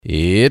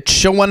It's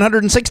show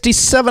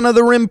 167 of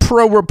the Rim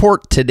Pro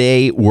Report.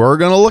 Today, we're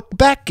going to look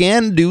back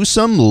and do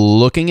some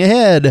looking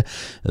ahead.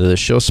 The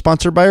show is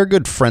sponsored by our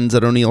good friends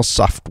at O'Neill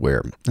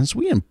Software. As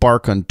we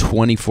embark on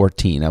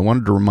 2014, I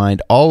wanted to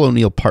remind all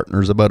O'Neill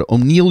partners about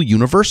O'Neill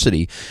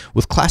University,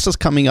 with classes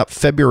coming up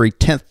February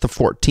 10th to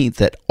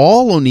 14th at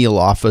all O'Neill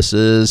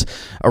offices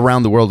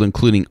around the world,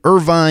 including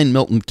Irvine,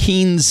 Milton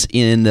Keynes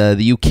in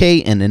the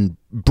UK, and in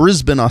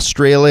Brisbane,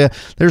 Australia.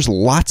 There's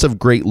lots of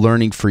great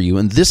learning for you.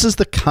 And this is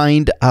the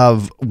kind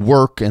of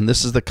work and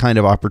this is the kind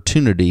of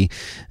opportunity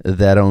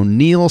that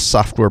O'Neill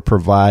Software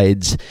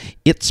provides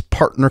its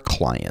partner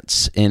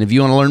clients. And if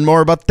you want to learn more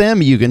about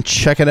them, you can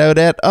check it out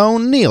at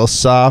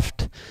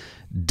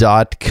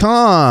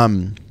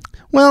o'neillsoft.com.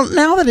 Well,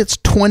 now that it's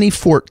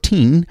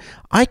 2014,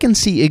 I can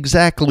see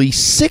exactly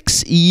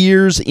 6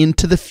 years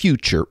into the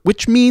future,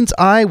 which means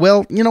I've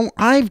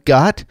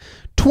got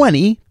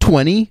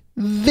 2020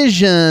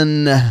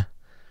 vision.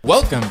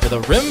 Welcome to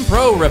the Rim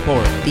Pro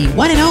Report, the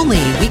one and only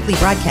weekly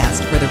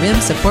broadcast for the Rim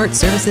support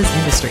services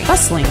industry,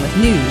 bustling with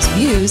news,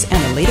 views,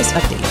 and the latest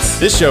updates.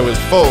 This show is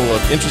full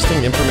of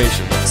interesting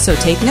information, so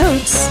take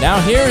notes. Now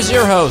here's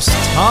your host,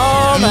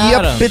 Tom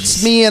Adams. Yep,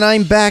 it's me, and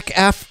I'm back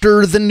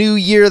after the new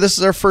year. This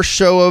is our first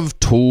show of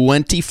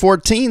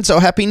 2014, so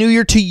Happy New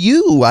Year to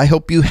you. I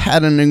hope you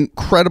had an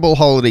incredible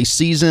holiday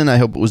season. I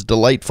hope it was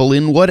delightful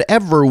in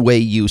whatever way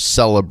you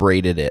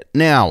celebrated it.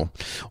 Now,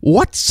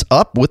 what's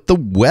up with the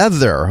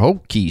weather?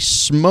 Holy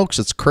smokes,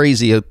 it's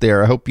crazy out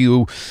there. I hope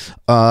you,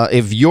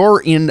 if you're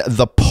in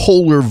the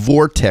polar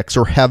vortex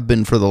or have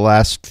been for the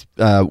last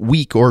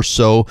week or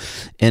so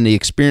and you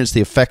experience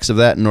the effects of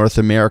that in North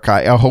America,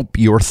 I hope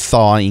you're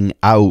thawing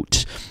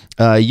out.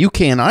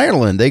 UK and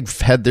Ireland, they've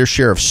had their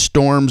share of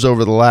storms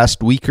over the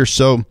last week or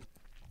so.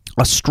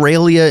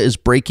 Australia is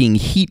breaking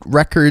heat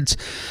records.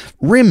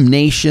 Rim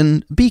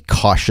Nation, be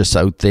cautious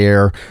out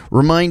there.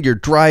 Remind your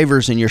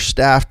drivers and your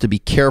staff to be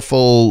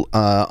careful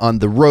on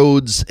the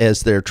roads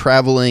as they're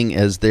traveling,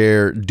 as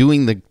they're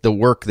doing the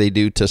work they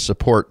do to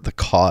support the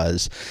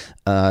cause.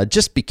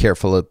 Just be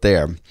careful out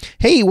there.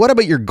 Hey, what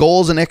about your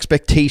goals and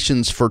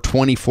expectations for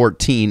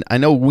 2014? I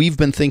know we've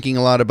been thinking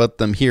a lot about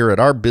them here at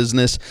our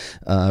business,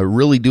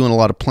 really doing a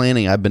lot of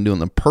planning. I've been doing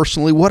them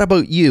personally. What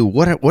about you?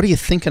 What are you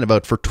thinking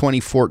about for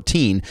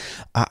 2014?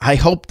 I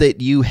hope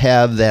that you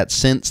have that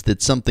sense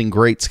that something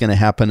great's going to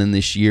happen in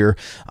this year.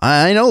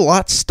 I know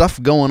lots of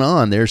stuff going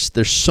on. There's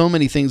so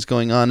many things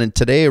going on, and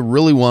today I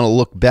really want to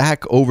look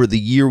back over the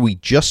year we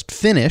just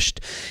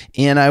finished,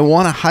 and I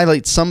want to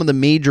highlight some of the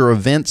major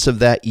events of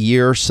that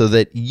year so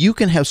that you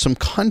can have some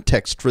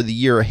context for the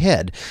year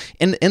ahead.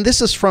 And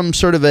this is from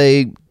sort of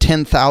a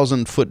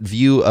 10,000-foot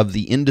view of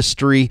the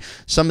industry,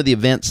 some of the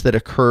events that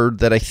occurred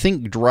that I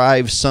think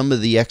drive some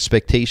of the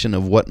expectation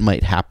of what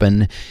might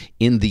happen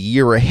in the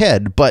year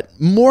ahead. But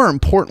more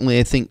importantly,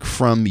 I think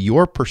from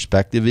your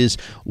perspective is,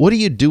 what are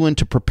you doing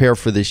to prepare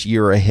for this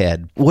year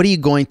ahead? What are you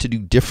going to do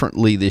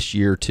differently this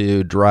year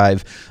to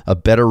drive a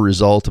better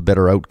result, a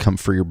better outcome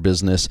for your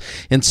business?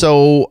 And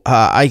so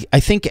I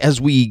think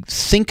as we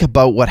think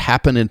about what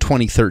happened in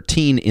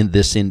 2013 in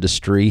this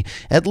industry,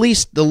 at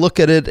least the look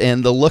at it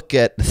and the look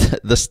at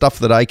the stuff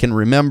that I can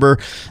remember,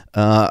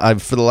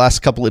 I've for the last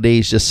couple of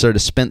days just sort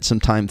of spent some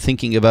time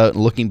thinking about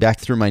and looking back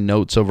through my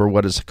notes over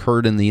what has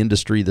occurred in the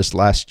industry this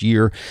last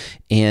year,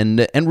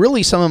 and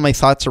really some of my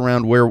thoughts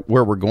around where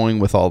we're going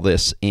with all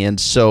this. And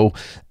so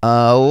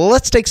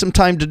let's take some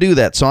time to do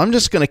that. So I'm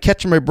just going to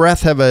catch my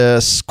breath, have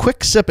a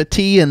quick sip of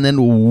tea, and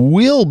then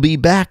we'll be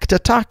back to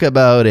talk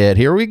about it.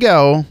 Here we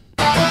go.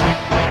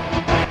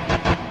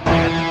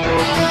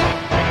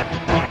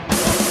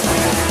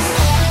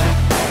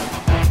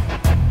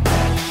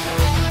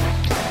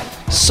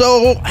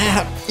 So,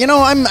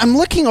 I'm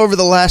looking over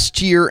the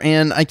last year,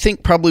 and I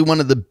think probably one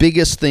of the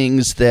biggest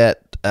things that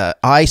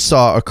I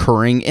saw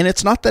occurring, and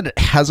it's not that it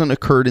hasn't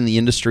occurred in the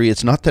industry,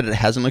 it's not that it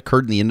hasn't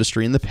occurred in the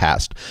industry in the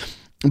past,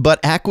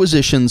 but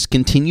acquisitions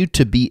continue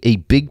to be a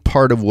big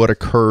part of what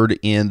occurred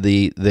in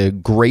the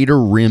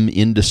greater rim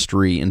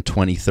industry in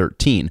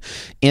 2013.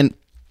 And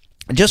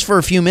just for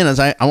a few minutes,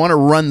 I want to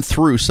run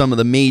through some of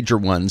the major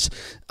ones.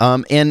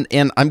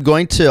 And I'm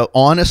going to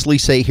honestly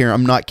say here,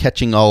 I'm not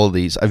catching all of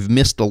these. I've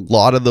missed a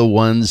lot of the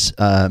ones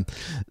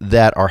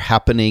that are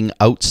happening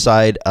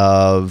outside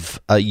of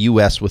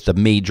U.S. with the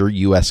major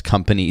U.S.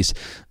 companies.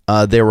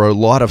 There were a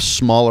lot of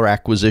smaller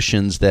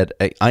acquisitions that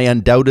I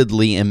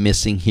undoubtedly am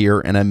missing here,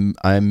 and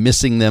I'm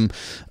missing them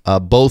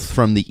both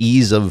from the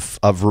ease of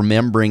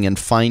remembering and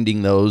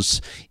finding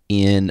those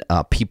in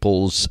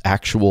people's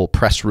actual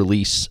press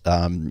release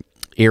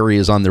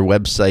areas on their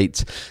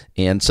websites,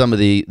 and some of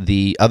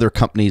the other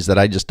companies that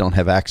I just don't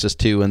have access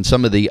to, and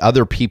some of the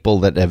other people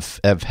that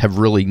have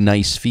really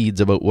nice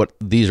feeds about what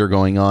these are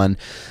going on.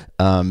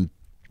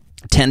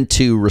 Tend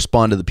to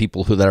respond to the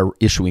people that are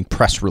issuing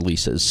press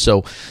releases.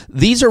 So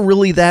these are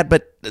really that,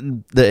 but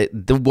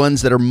the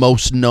ones that are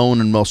most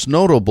known and most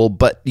notable.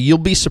 But you'll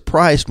be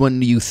surprised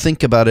when you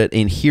think about it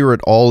and hear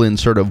it all in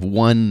sort of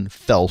one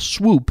fell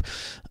swoop.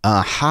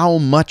 how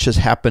much has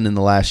happened in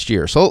the last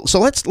year. So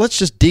let's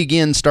just dig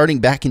in. Starting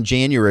back in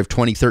January of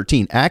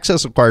 2013,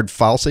 Access acquired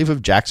FileSafe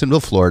of Jacksonville,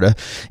 Florida,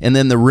 and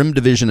then the RIM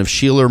division of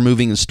Sheeler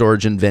Moving and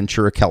Storage in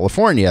Ventura,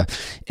 California.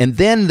 And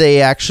then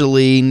they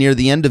actually, near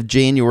the end of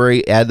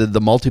January, added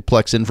the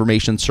Multiplex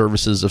Information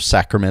Services of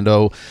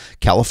Sacramento,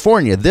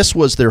 California. This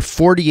was their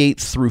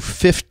 48th through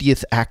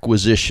 50th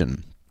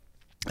acquisition.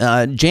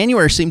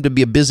 January seemed to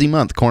be a busy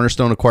month.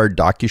 Cornerstone acquired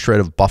DocuShred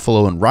of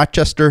Buffalo and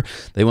Rochester.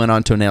 They went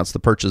on to announce the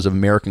purchase of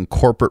American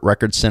Corporate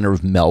Record Center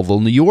of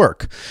Melville, New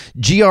York.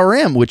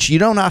 GRM, which you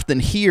don't often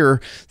hear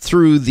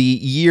through the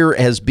year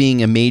as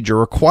being a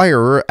major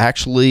acquirer,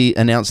 actually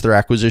announced their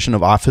acquisition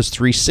of Office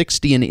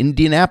 360 in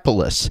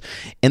Indianapolis.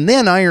 And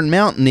then Iron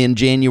Mountain in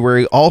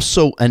January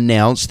also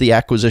announced the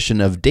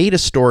acquisition of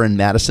Datastore in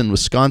Madison,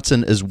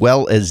 Wisconsin, as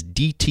well as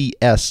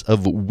DTS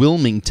of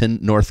Wilmington,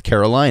 North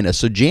Carolina.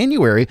 So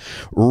January,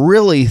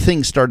 really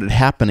things started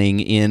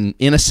happening in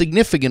a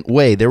significant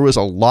way. There was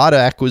a lot of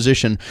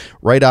acquisition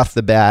right off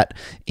the bat,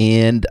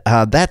 and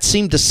that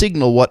seemed to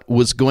signal what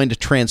was going to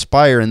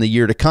transpire in the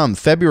year to come.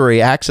 February,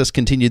 Access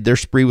continued their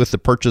spree with the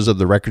purchase of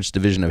the records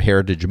division of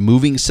Heritage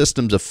Moving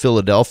Systems of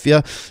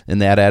Philadelphia,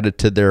 and that added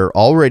to their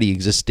already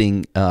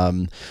existing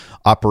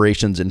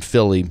operations in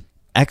Philly.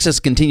 Access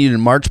continued in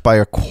March by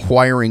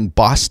acquiring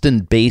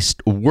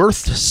Boston-based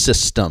Worth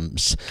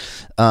Systems.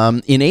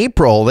 In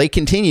April, they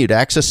continued.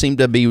 Access seemed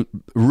to be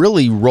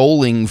really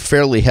rolling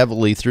fairly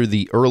heavily through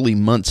the early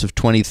months of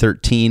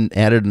 2013,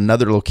 added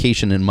another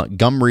location in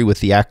Montgomery,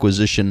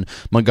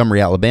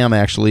 Alabama,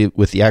 actually,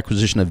 with the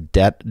acquisition of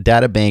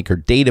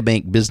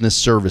DataBank Business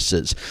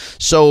Services.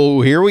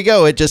 So here we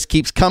go. It just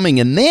keeps coming.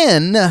 And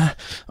then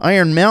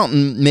Iron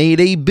Mountain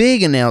made a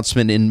big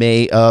announcement in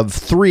May of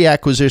 3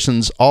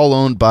 acquisitions, all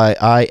owned by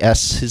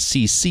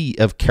ISCC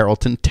of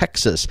Carrollton,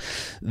 Texas.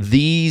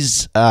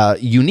 These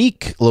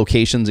unique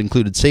locations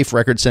included Safe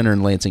Record Center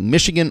in Lansing,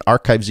 Michigan,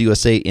 Archives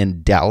USA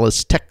in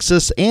Dallas,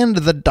 Texas, and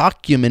the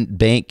Document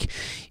Bank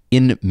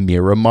in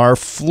Miramar,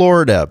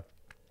 Florida.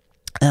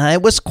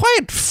 It was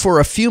quiet for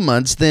a few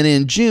months. Then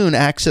in June,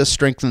 Access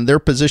strengthened their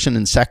position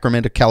in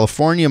Sacramento,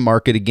 California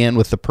market again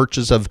with the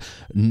purchase of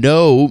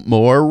No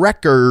More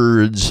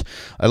Records.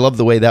 I love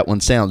the way that one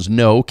sounds.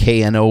 No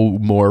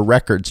More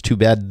Records. Too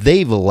bad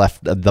they've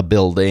left the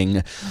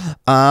building.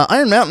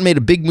 Iron Mountain made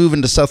a big move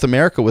into South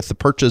America with the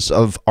purchase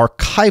of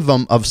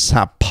Archivum of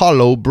Sao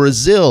Paulo,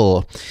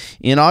 Brazil.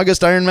 In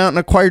August, Iron Mountain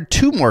acquired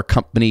 2 more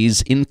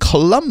companies in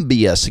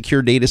Colombia,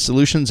 Secure Data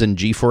Solutions and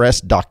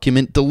G4S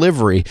Document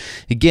Delivery.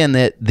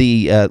 Again,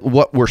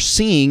 what we're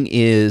seeing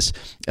is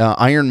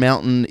Iron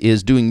Mountain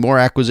is doing more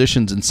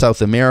acquisitions in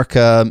South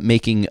America,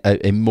 making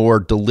a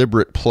more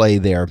deliberate play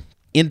there.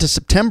 Into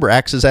September,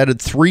 Access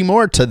added 3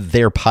 more to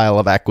their pile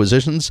of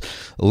acquisitions.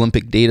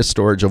 Olympic Data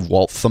Storage of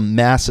Waltham,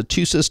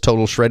 Massachusetts,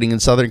 Total Shredding in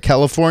Southern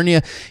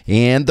California,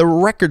 and the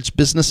records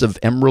business of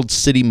Emerald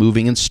City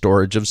Moving and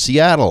Storage of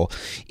Seattle.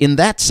 In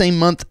that same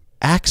month,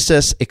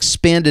 Access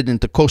expanded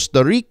into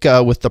Costa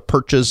Rica with the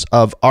purchase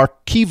of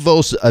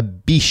Archivos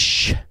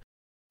Bish.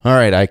 All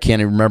right, I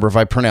can't even remember if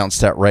I pronounced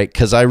that right,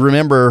 because I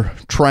remember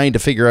trying to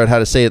figure out how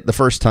to say it the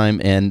first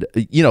time and,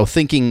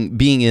 thinking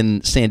being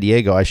in San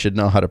Diego, I should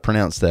know how to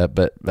pronounce that,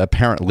 but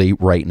apparently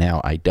right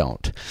now I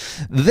don't.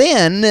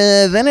 Then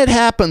it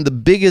happened, the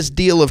biggest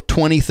deal of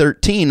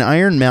 2013.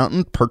 Iron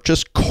Mountain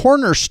purchased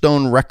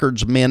Cornerstone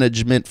Records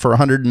Management for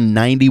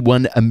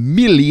 $191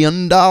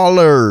 million.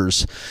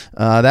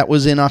 That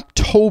was in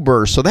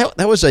October, so that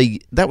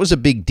was a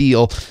big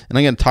deal, and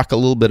I'm going to talk a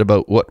little bit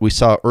about what we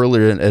saw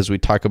earlier as we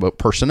talk about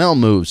personnel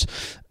moves.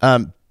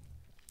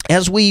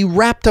 As we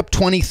wrapped up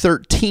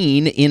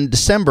 2013, in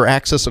December,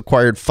 Access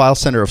acquired File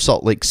Center of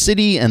Salt Lake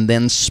City and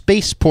then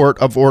Spaceport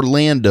of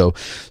Orlando.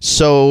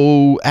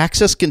 So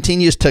Access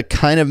continues to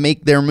kind of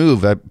make their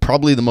move.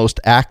 Probably the most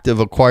active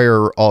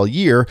acquirer all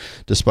year,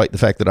 despite the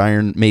fact that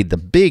Iron made the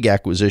big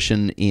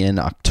acquisition in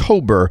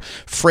October.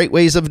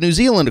 Freightways of New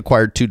Zealand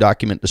acquired 2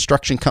 document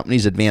destruction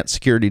companies, Advanced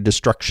Security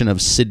Destruction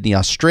of Sydney,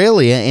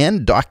 Australia,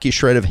 and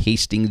DocuShred of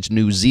Hastings,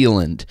 New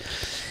Zealand.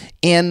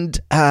 And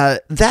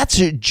that's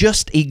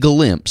just a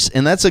glimpse,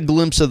 and that's a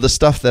glimpse of the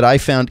stuff that I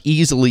found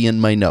easily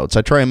in my notes.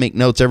 I try and make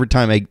notes every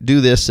time I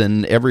do this,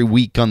 and every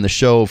week on the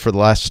show for the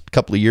last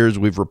couple of years,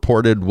 we've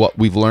reported what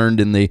we've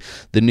learned in the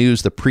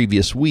news the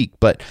previous week.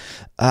 But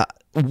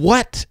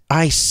what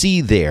I see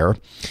there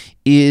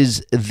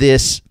is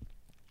this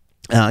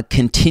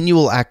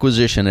continual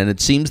acquisition, and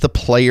it seems the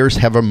players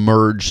have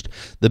emerged,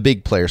 the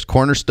big players.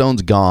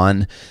 Cornerstone's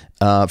gone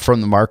from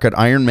the market.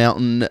 Iron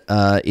Mountain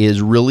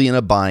is really in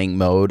a buying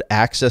mode.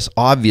 Access,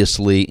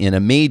 obviously, in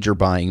a major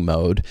buying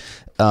mode.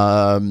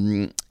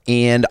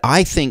 And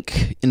I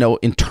think,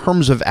 in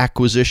terms of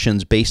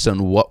acquisitions, based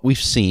on what we've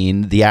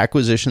seen, the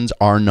acquisitions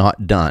are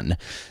not done.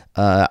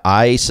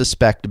 I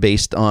suspect,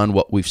 based on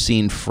what we've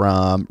seen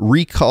from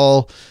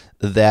Recall,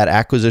 that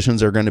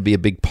acquisitions are going to be a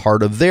big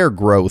part of their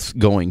growth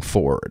going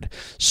forward.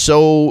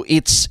 So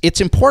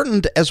it's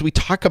important as we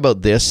talk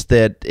about this,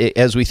 that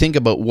as we think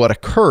about what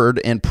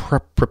occurred and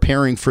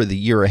preparing for the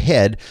year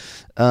ahead,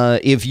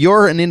 if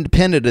you're an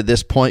independent at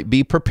this point,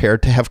 be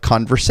prepared to have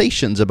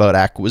conversations about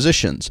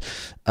acquisitions.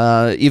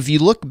 If you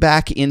look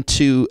back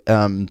into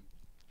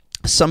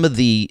some of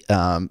the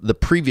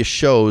previous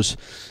shows,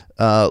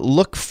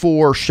 look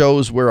for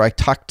shows where I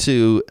talk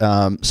to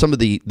some of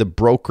the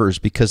brokers,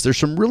 because there's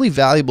some really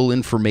valuable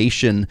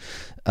information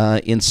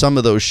in some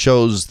of those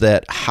shows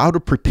that how to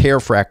prepare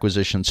for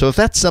acquisition. So if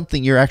that's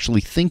something you're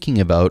actually thinking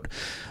about,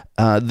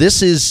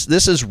 this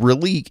is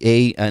really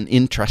an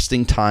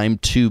interesting time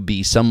to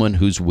be someone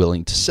who's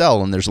willing to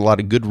sell, and there's a lot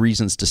of good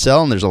reasons to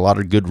sell, and there's a lot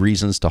of good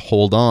reasons to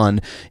hold on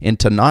and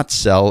to not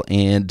sell,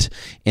 and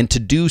to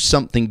do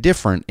something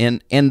different.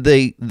 And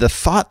the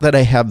thought that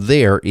I have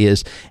there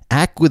is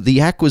with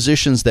the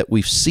acquisitions that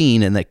we've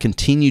seen and that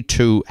continue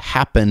to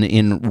happen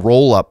in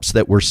roll-ups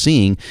that we're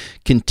seeing,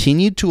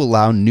 continue to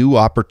allow new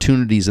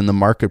opportunities in the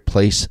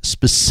marketplace,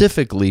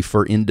 specifically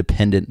for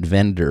independent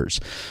vendors.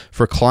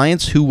 For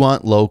clients who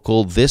want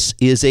local, this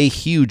is a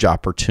huge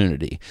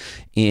opportunity.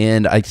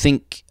 And I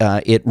think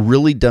it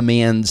really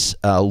demands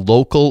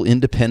local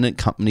independent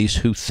companies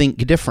who think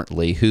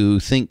differently,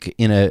 who think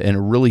in a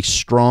really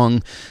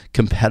strong,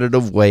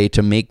 competitive way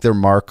to make their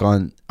mark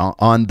on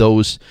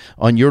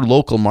your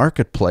local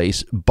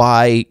marketplace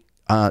by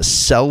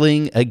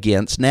selling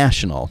against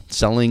national,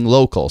 selling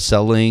local,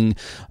 selling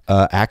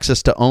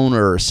access to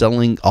owner,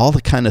 selling all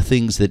the kind of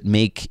things that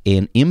make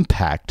an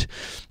impact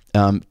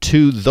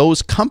to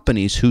those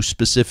companies who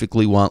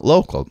specifically want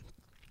local.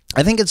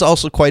 I think it's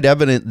also quite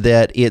evident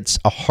that it's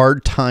a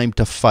hard time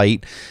to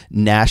fight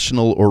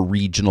national or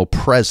regional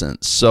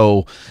presence.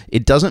 So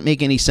it doesn't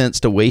make any sense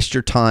to waste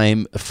your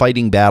time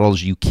fighting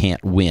battles you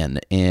can't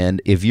win.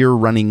 And if you're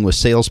running with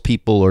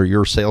salespeople or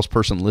you're a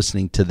salesperson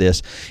listening to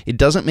this, it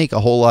doesn't make a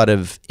whole lot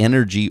of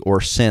energy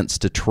or sense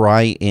to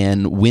try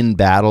and win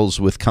battles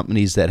with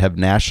companies that have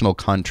national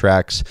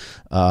contracts,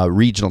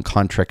 regional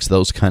contracts,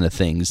 those kind of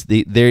things.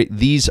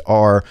 These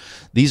are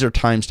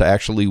times to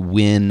actually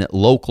win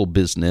local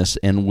business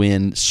and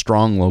win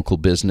strong local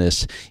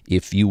business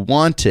if you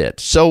want it.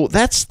 So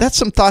that's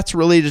some thoughts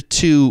related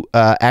to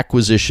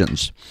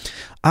acquisitions.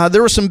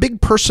 There were some big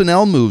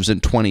personnel moves in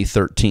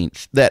 2013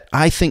 that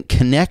I think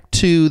connect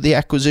to the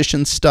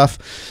acquisition stuff.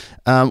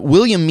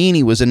 William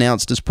Meaney was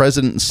announced as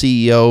president and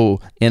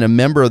CEO and a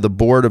member of the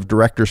board of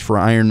directors for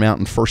Iron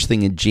Mountain first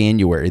thing in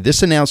January.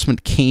 This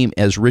announcement came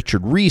as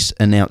Richard Reese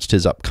announced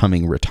his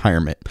upcoming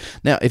retirement.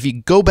 Now, if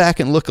you go back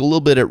and look a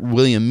little bit at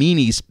William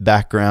Meaney's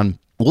background,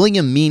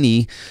 William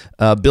Meaney,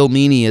 Bill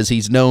Meaney, as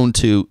he's known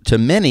to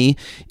many,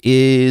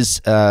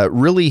 is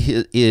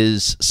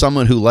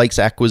someone who likes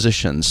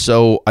acquisitions.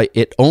 So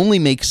it only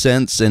makes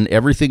sense, and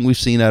everything we've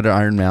seen out of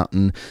Iron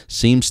Mountain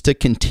seems to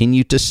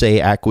continue to say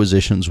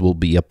acquisitions will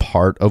be a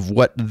part of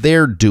what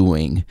they're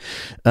doing.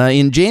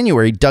 In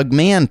January, Doug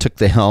Mann took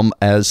the helm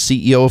as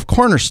CEO of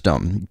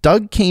Cornerstone.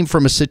 Doug came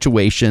from a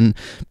situation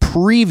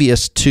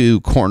previous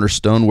to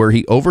Cornerstone where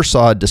he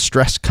oversaw a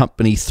distressed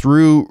company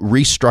through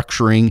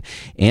restructuring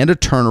and a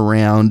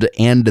turnaround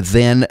and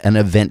then an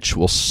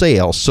eventual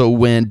sale. So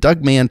when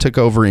Doug Mann took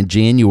over in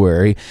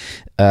January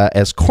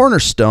as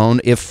Cornerstone,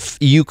 if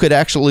you could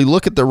actually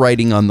look at the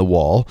writing on the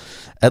wall,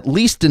 at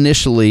least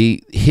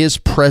initially, his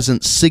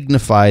presence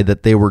signified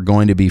that they were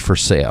going to be for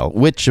sale,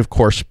 which of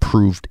course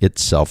proved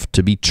itself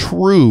to be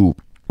true.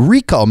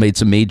 Recall made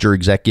some major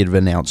executive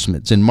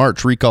announcements. In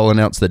March, Recall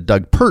announced that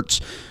Doug Pertz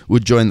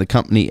would join the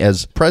company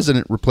as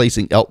president,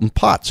 replacing Elton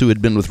Potts, who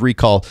had been with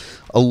Recall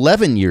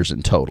 11 years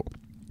in total.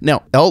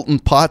 Now, Elton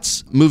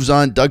Potts moves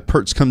on, Doug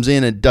Pertz comes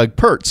in, and Doug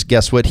Pertz,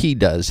 guess what he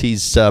does?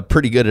 He's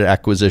pretty good at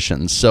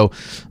acquisitions. So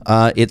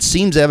it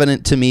seems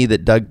evident to me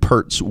that Doug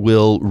Pertz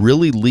will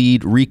really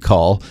lead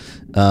Recall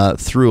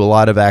through a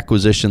lot of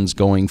acquisitions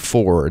going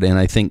forward, and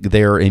I think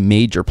they're a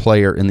major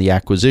player in the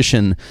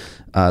acquisition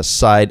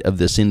side of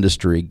this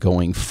industry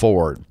going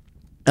forward.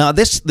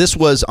 This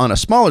was on a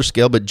smaller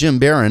scale, but Jim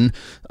Barron,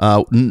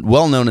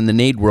 well known in the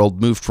NADE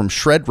world, moved from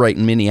Shred-Rite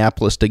in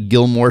Minneapolis to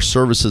Gilmore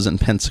Services in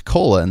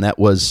Pensacola, and that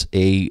was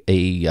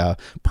a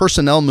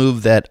personnel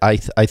move that I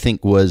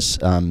think was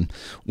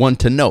one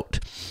to note.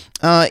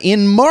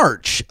 In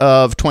March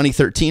of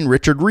 2013,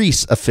 Richard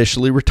Reese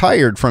officially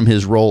retired from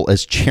his role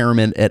as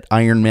chairman at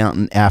Iron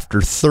Mountain after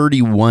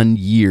 31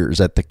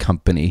 years at the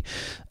company,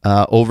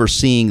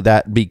 overseeing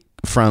that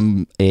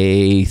from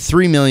a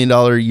 $3 million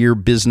a year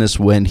business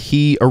when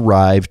he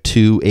arrived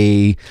to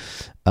a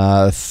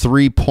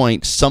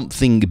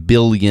 3-point-something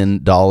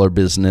billion dollar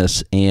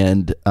business.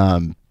 And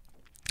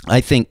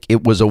I think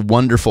it was a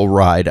wonderful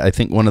ride. I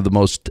think one of the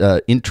most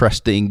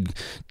interesting,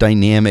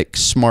 dynamic,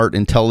 smart,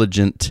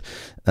 intelligent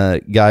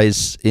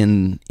guys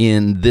in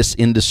this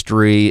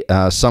industry,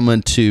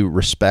 someone to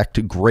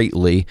respect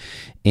greatly.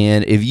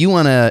 And if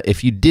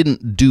you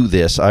didn't do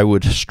this, I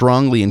would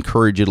strongly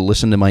encourage you to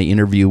listen to my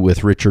interview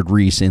with Richard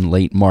Reese in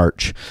late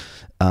March.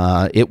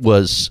 It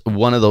was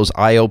one of those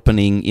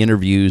eye-opening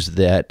interviews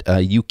that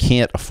you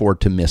can't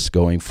afford to miss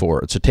going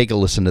forward. So take a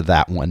listen to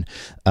that one.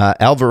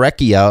 Al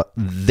Verrecchia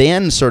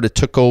then sort of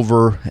took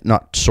over,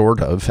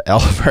 Al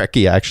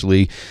Verrecchia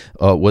actually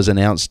was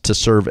announced to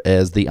serve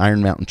as the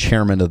Iron Mountain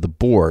chairman of the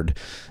board.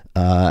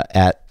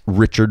 at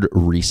Richard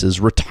Reese's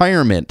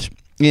retirement.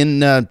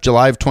 In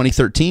July of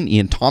 2013,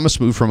 Ian Thomas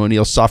moved from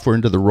O'Neill Software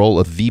into the role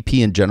of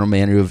VP and General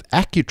Manager of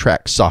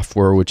AccuTrack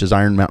Software, which is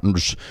Iron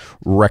Mountain's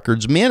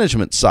records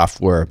management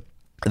software.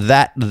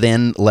 That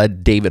then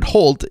led David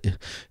Holt,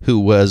 who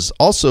was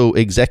also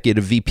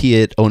Executive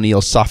VP at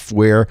O'Neill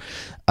Software.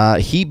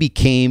 He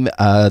became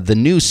the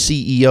new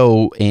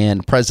CEO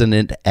and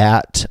president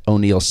at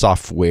O'Neill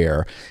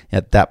Software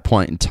at that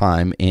point in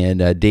time.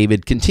 And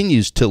David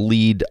continues to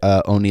lead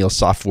O'Neill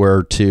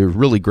Software to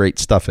really great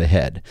stuff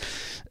ahead.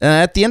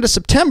 At the end of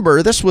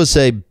September, this was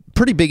a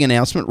pretty big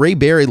announcement. Ray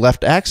Berry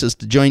left Axis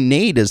to join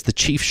NAID as the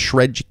Chief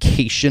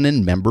Shreducation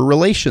and Member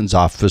Relations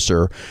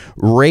Officer.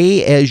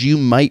 Ray, as you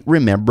might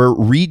remember,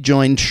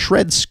 rejoined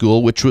Shred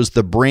School, which was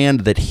the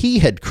brand that he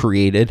had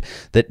created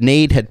that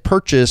NAID had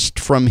purchased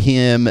from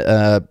him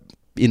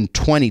in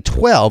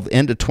 2012,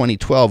 end of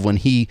 2012, when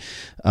he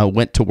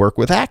went to work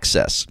with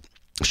Access.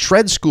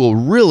 Shred School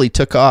really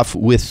took off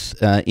with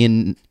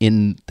in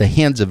the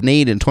hands of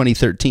NAID in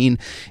 2013,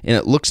 and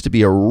it looks to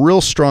be a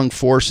real strong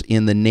force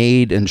in the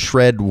NAID and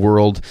Shred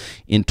world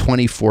in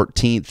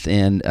 2014.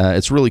 And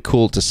it's really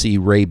cool to see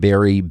Ray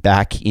Berry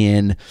back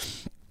in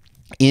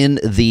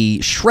the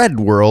Shred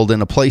world,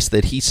 in a place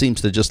that he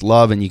seems to just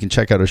love. And you can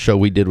check out a show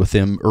we did with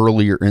him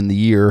earlier in the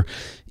year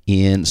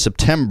in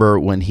September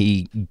when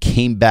he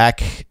came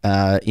back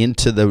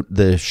into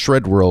the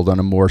Shred world on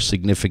a more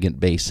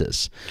significant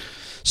basis.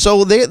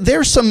 So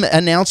there's some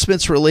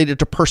announcements related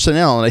to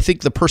personnel, and I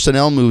think the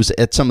personnel moves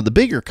at some of the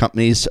bigger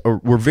companies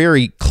were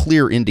very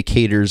clear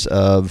indicators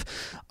of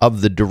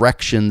the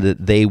direction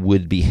that they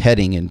would be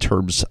heading in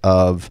terms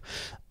of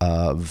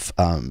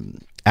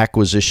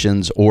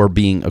acquisitions or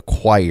being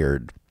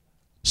acquired.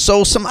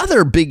 So some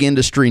other big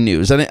industry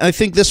news, and I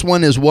think this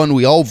one is one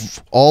we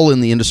all in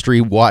the industry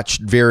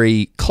watched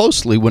very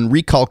closely. When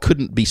Recall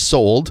couldn't be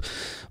sold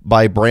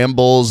by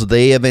Brambles,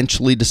 they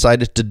eventually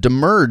decided to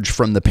demerge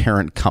from the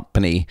parent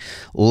company.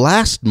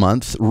 Last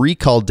month,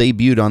 Recall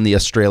debuted on the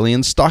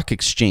Australian Stock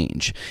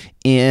Exchange,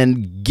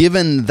 and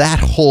given that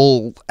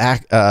whole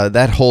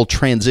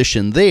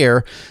transition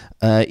there,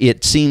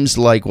 it seems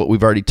like what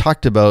we've already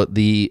talked about,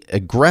 the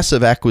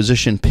aggressive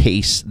acquisition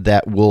pace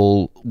that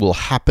will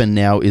happen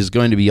now is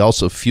going to be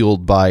also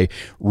fueled by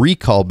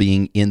Recall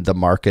being in the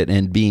market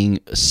and being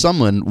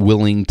someone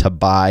willing to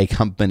buy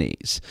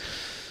companies.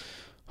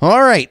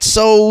 All right,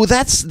 so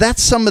that's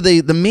some of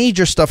the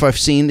major stuff I've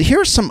seen.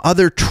 Here's some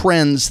other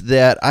trends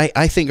that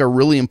I think are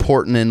really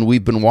important, and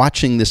we've been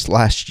watching this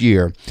last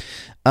year.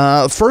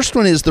 First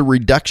one is the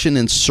reduction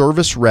in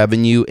service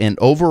revenue and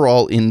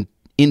overall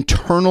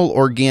internal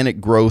organic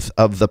growth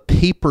of the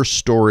paper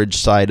storage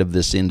side of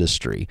this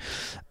industry.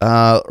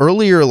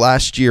 Earlier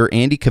last year,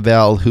 Andy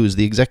Cavell, who's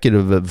the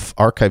executive of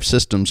Archive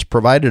Systems,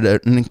 provided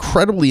an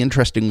incredibly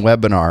interesting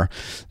webinar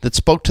that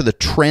spoke to the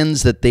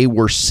trends that they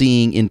were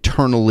seeing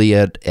internally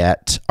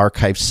at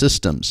Archive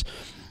Systems.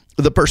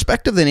 The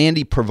perspective that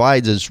Andy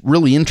provides is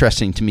really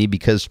interesting to me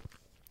because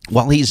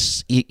while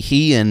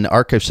he and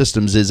Archive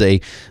Systems is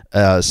a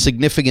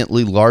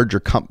significantly larger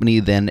company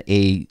than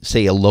a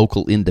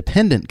local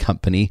independent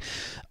company,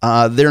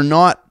 they're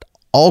not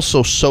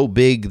also so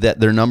big that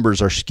their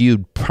numbers are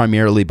skewed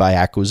primarily by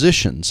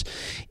acquisitions.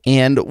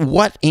 And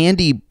what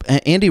Andy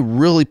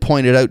really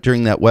pointed out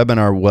during that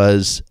webinar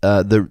was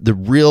the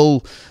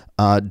real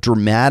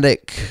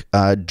dramatic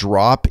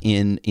drop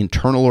in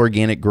internal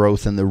organic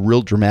growth and the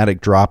real dramatic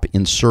drop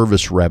in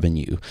service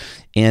revenue,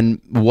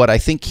 and what I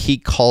think he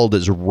called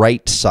as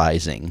right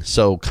sizing.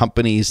 So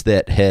companies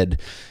that had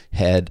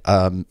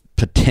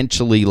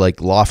potentially, like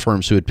law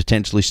firms who had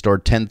potentially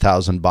stored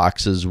 10,000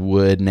 boxes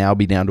would now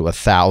be down to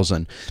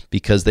 1,000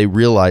 because they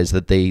realized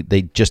that they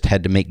just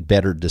had to make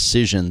better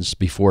decisions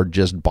before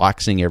just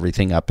boxing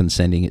everything up and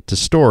sending it to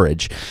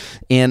storage.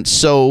 And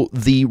so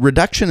the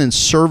reduction in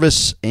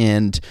service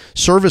and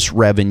service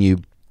revenue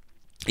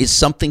is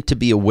something to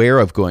be aware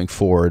of going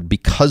forward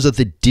because of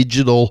the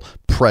digital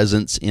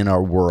presence in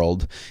our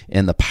world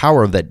and the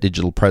power of that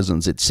digital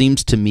presence. It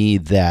seems to me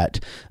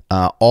that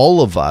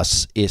all of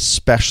us,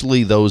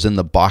 especially those in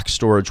the box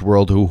storage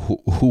world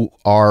who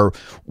are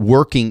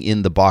working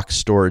in the box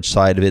storage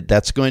side of it,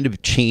 that's going to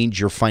change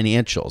your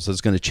financials.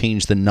 It's going to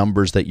change the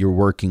numbers that you're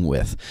working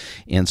with.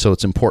 And so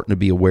it's important to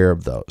be aware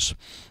of those.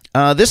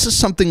 This is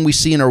something we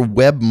see in our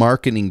web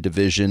marketing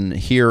division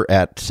here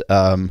at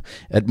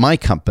my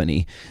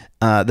company.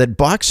 That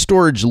box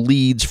storage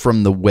leads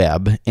from the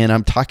web, and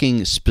I'm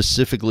talking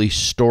specifically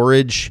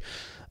storage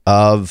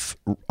of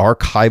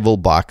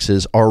archival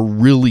boxes, are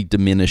really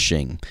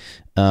diminishing.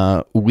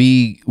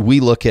 We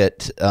look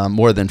at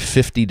more than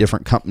 50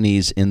 different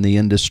companies in the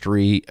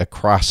industry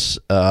across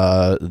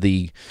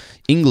the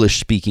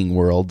English-speaking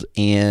world,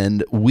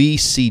 and we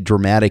see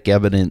dramatic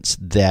evidence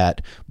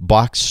that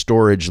box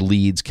storage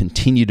leads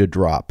continue to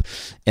drop,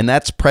 and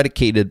that's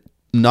predicated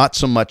not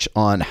so much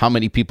on how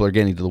many people are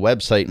getting to the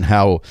website and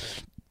how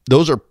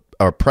those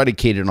are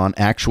predicated on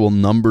actual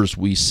numbers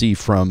we see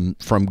from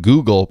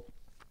Google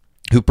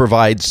who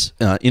provides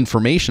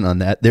information on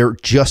that, there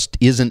just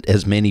isn't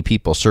as many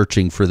people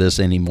searching for this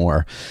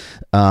anymore.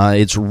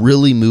 It's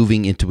really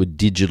moving into a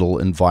digital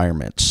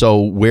environment. So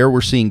where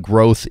we're seeing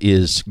growth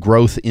is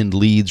growth in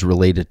leads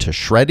related to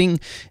shredding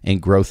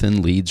and growth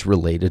in leads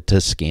related to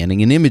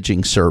scanning and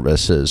imaging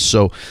services.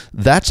 So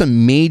that's a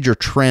major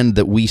trend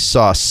that we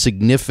saw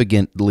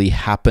significantly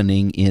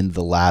happening in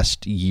the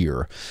last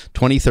year.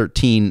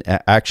 2013,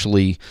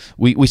 actually,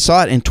 we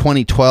saw it in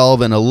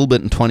 2012 and a little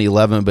bit in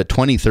 2011, but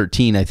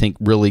 2013, I think,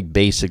 really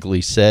basically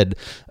said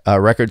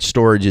record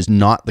storage is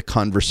not the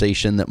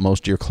conversation that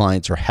most of your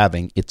clients are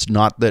having. It's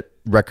not that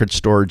record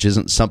storage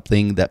isn't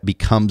something that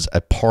becomes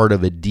a part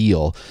of a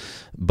deal.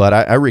 But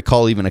I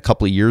recall even a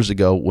couple of years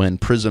ago when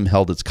Prism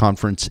held its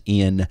conference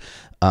in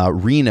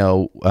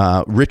Reno,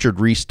 Richard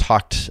Reese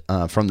talked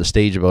from the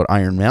stage about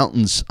Iron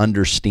Mountain's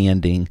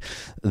understanding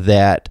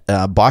that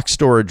box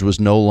storage was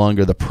no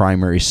longer the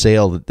primary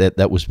sale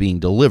that was being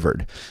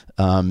delivered.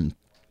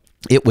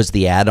 It was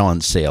the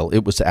add-on sale.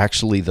 It was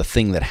actually the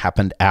thing that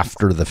happened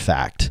after the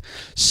fact.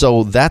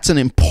 So that's an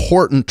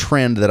important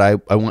trend that I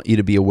want you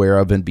to be aware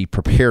of and be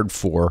prepared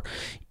for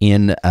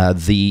in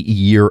the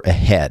year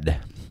ahead.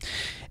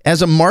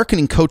 As a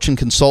marketing coach and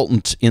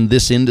consultant in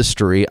this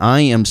industry, I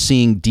am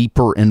seeing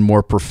deeper and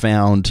more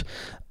profound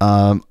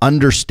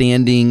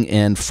understanding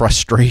and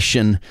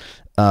frustration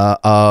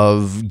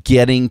of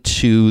getting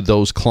to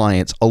those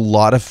clients. A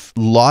lot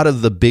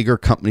of the bigger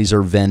companies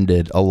are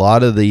vended. A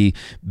lot of the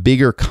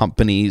bigger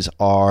companies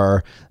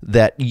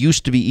that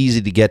used to be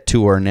easy to get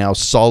to are now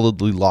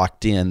solidly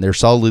locked in. They're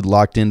solidly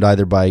locked in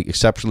either by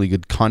exceptionally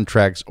good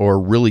contracts or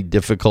really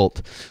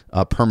difficult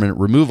permanent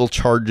removal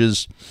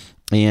charges.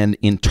 And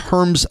in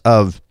terms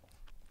of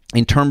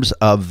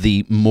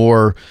the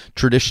more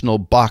traditional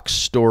box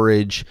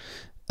storage,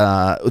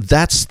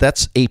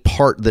 that's a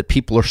part that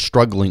people are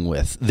struggling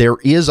with. There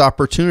is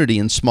opportunity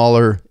in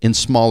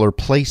smaller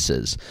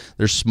places.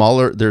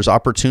 There's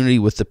opportunity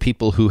with the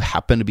people who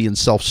happen to be in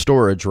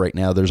self-storage right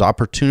now. There's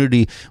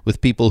opportunity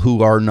with people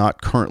who are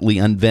not currently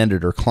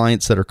unvended or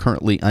clients that are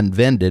currently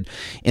unvended.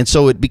 And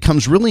so it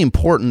becomes really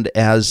important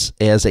as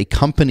a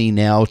company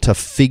now to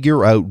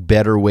figure out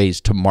better ways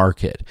to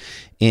market.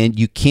 And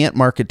you can't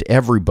market to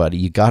everybody.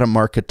 You got to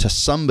market to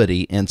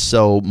somebody. And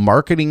so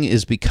marketing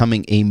is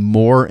becoming a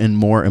more and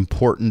more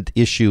important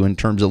issue in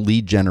terms of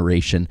lead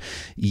generation.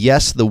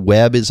 Yes, the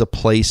web is a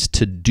place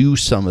to do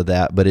some of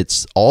that, but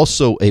it's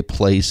also a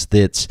place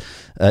that's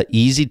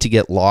easy to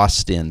get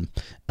lost in.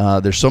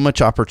 There's so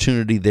much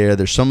opportunity there.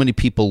 There's so many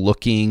people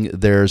looking.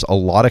 There's a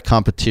lot of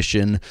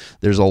competition.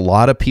 There's a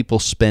lot of people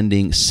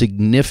spending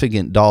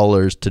significant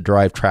dollars to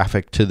drive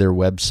traffic to their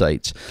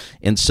websites.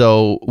 And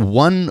so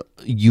one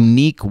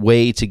unique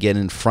way to get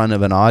in front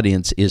of an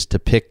audience is to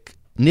pick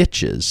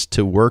niches,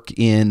 to work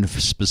in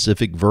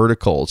specific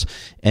verticals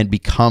and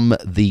become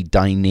the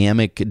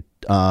dynamic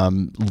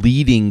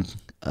leading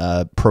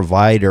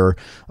provider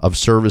of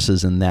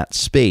services in that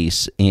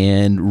space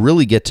and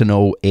really get to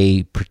know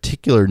a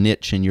particular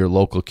niche in your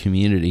local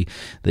community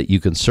that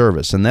you can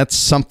service. And that's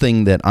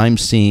something that I'm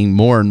seeing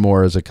more and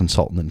more as a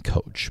consultant and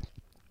coach.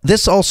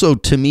 This also,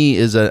 to me,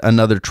 is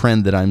another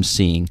trend that I'm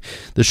seeing.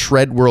 The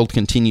shred world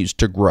continues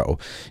to grow.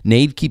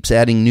 NAID keeps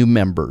adding new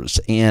members,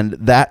 and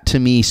that, to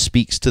me,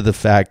 speaks to the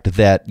fact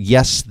that,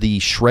 yes, the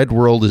shred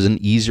world is an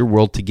easier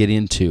world to get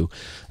into,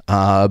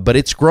 but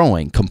it's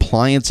growing.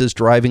 Compliance is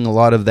driving a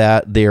lot of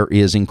that. There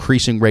is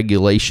increasing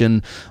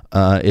regulation.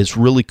 It's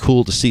really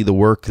cool to see the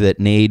work that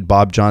NAID,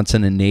 Bob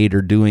Johnson and NAID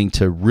are doing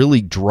to really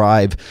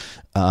drive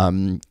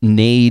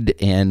NAID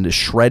and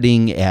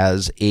shredding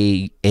as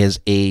a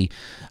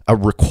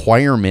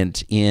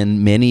requirement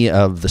in many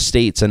of the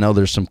states. I know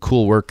there's some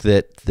cool work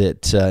that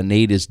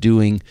NAID is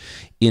doing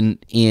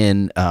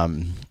in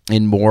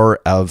more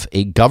of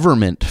a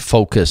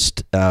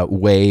government-focused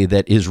way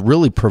that is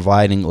really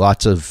providing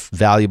lots of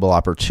valuable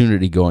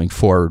opportunity going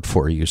forward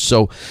for you.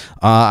 So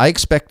I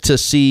expect to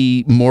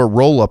see more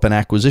roll-up and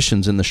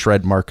acquisitions in the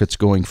shred markets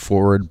going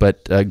forward,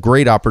 but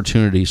great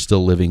opportunity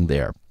still living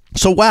there.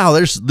 So wow,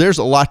 there's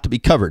a lot to be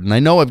covered, and I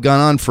know I've gone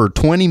on for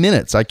 20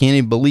 minutes. I can't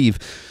even believe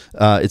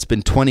it's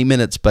been 20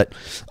 minutes, but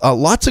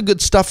lots of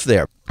good stuff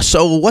there.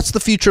 So what's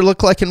the future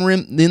look like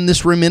in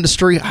this RIM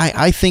industry?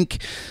 I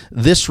think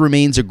this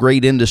remains a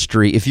great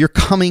industry. If you're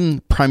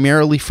coming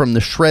primarily from the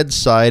shred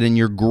side and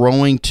you're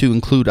growing to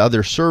include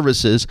other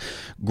services,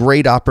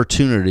 great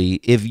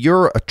opportunity. If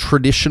you're a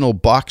traditional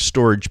box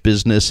storage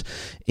business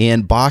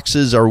and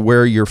boxes are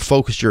where you're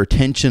focused your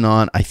attention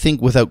on, I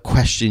think without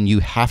question you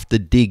have to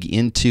dig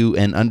into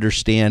and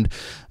understand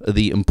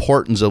the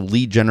importance of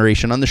lead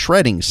generation on the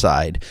shredding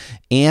side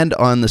and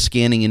on the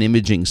scanning and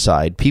imaging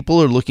side.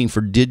 People are looking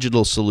for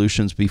digital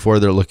solutions before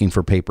they're looking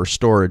for paper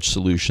storage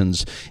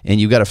solutions, and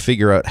you've got to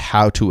figure out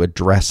how to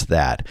address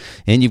that.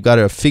 And you've got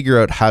to figure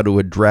out how to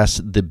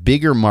address the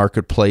bigger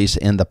marketplace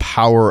and the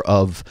power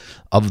of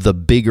the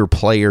bigger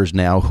players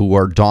now who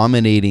are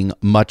dominating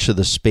much of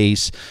the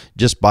space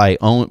just by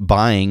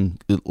buying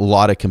a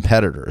lot of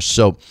competitors.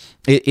 So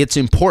it's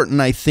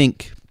important, I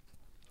think,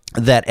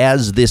 that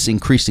as this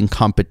increasing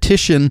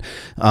competition,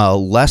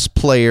 less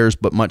players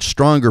but much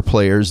stronger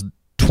players,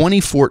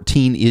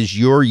 2014 is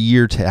your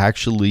year to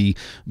actually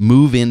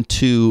move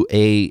into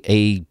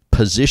a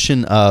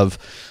position of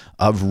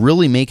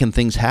really making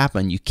things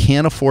happen. You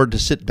can't afford to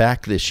sit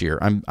back this year.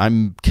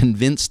 I'm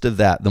convinced of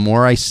that. The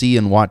more I see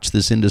and watch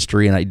this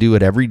industry, and I do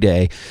it every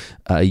day,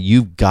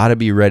 you've got to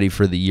be ready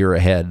for the year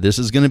ahead. This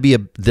is going to be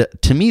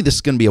to me, this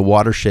is going to be a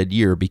watershed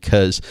year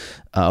because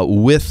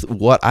with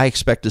what I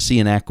expect to see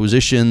in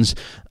acquisitions,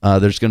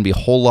 there's going to be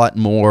a whole lot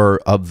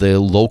more of the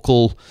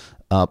local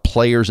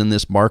players in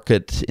this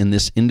market, in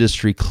this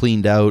industry,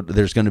 cleaned out.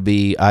 There's going to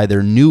be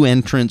either new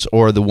entrants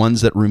or the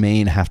ones that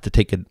remain have to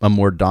take a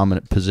more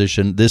dominant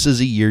position. This is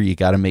a year you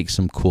got to make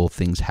some cool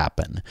things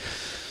happen.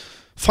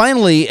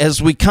 Finally,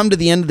 as we come to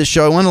the end of the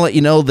show, I want to let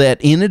you know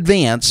that in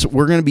advance,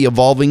 we're going to be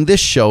evolving this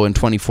show in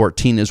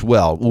 2014 as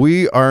well.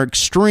 We are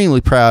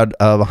extremely proud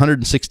of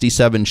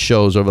 167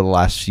 shows over the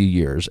last few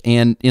years.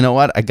 And you know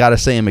what? I got to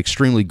say I'm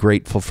extremely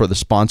grateful for the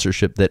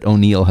sponsorship that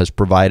O'Neill has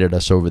provided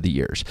us over the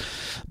years.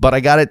 But I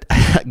got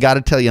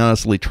to tell you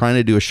honestly, trying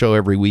to do a show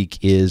every week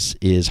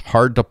is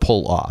hard to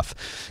pull off.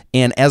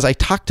 And as I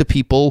talk to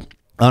people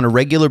on a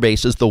regular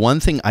basis, the one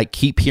thing I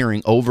keep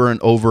hearing over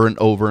and over and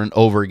over and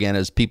over again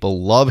is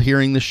people love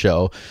hearing the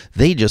show.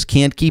 They just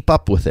can't keep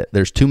up with it.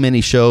 There's too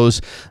many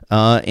shows,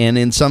 and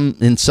in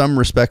some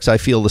respects, I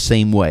feel the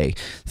same way.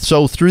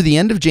 So through the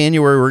end of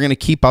January, we're going to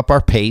keep up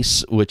our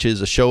pace, which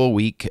is a show a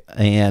week,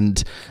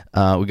 and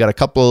we got a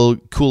couple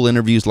cool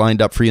interviews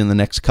lined up for you in the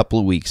next couple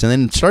of weeks. And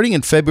then starting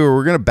in February,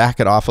 we're going to back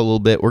it off a little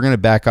bit. We're going to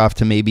back off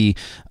to maybe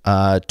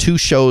 2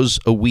 shows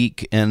a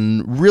week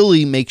and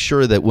really make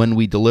sure that when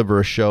we deliver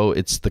a show,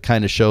 it's the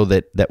kind of show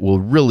that will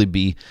really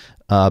be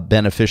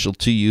beneficial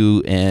to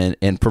you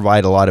and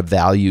provide a lot of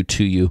value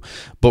to you,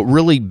 but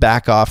really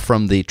back off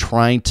from the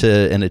trying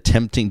to and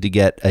attempting to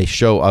get a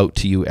show out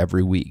to you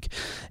every week.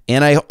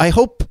 And I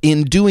hope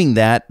in doing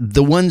that,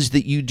 the ones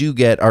that you do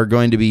get are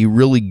going to be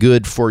really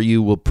good for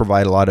you, will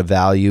provide a lot of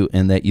value,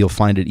 and that you'll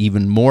find it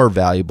even more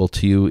valuable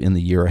to you in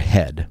the year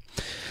ahead.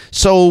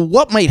 So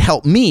what might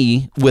help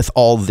me with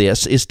all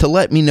this is to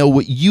let me know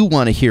what you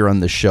want to hear on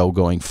the show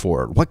going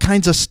forward. What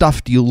kinds of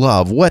stuff do you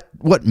love?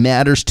 What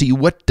matters to you?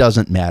 What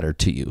doesn't matter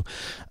to you?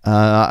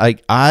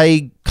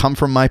 I come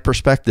from my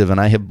perspective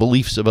and I have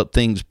beliefs about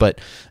things, but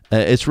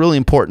it's really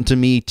important to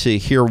me to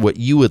hear what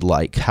you would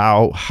like,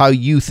 how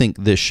you think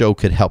this show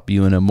could help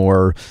you in a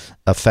more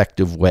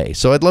effective way.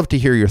 So I'd love to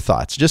hear your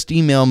thoughts. Just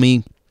email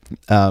me.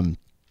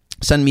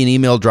 Send me an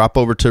email, drop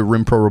over to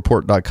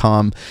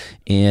rimproreport.com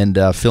and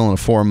fill in a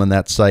form on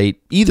that site.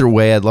 Either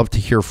way, I'd love to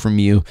hear from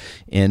you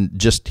and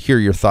just hear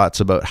your thoughts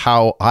about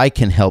how I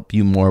can help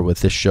you more with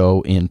this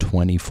show in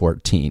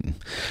 2014.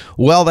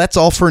 Well, that's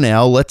all for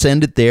now. Let's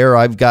end it there.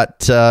 I've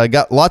got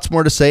lots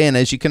more to say, and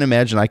as you can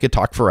imagine, I could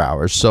talk for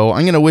hours. So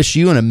I'm going to wish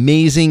you an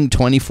amazing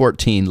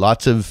 2014.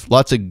 Lots of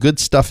good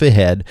stuff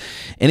ahead.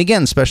 And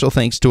again, special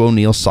thanks to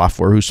O'Neill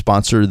Software, who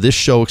sponsor this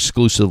show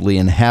exclusively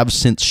and have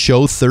since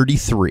show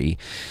 33.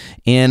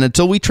 And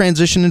until we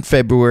transition in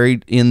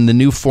February in the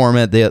new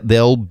format,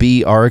 they'll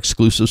be our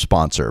exclusive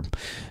sponsor.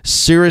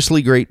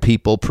 Seriously great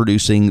people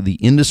producing the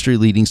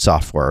industry-leading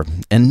software,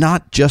 and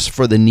not just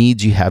for the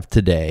needs you have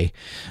today.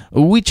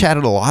 We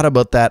chatted a lot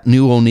about that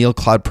new O'Neill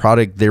Cloud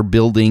product they're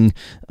building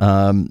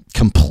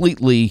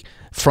completely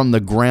from the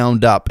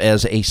ground up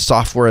as a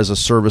software as a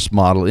service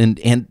model.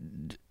 And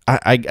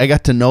I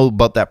got to know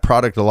about that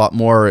product a lot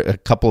more a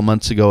couple of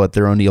months ago at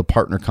their O'Neill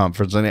Partner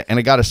Conference, and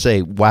I got to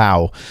say,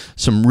 wow,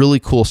 some really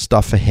cool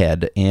stuff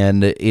ahead,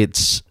 and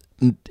it's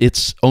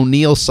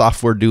O'Neill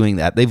Software doing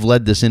that. They've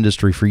led this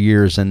industry for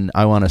years, and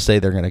I want to say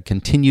they're going to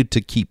continue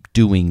to keep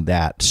doing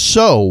that.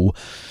 So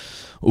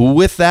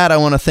with that, I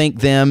want to thank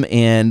them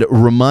and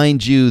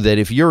remind you that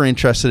if you're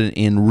interested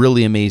in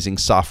really amazing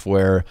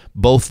software,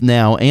 both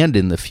now and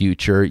in the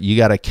future, you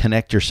got to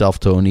connect yourself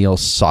to O'Neill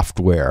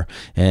Software.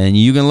 And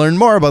you can learn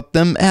more about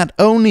them at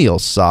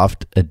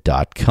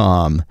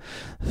o'neillsoft.com.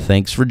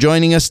 Thanks for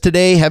joining us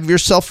today. Have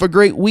yourself a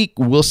great week.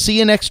 We'll see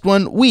you next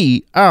one.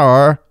 We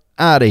are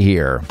out of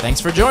here. Thanks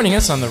for joining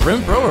us on the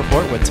Rim Pro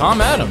Report with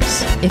Tom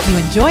Adams. If you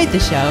enjoyed the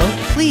show,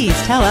 please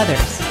tell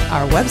others.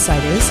 Our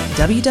website is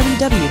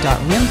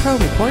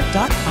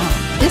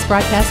www.rimproreport.com. This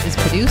broadcast is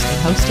produced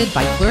and hosted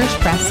by Flourish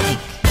Press, Inc.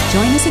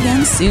 Join us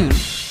again soon.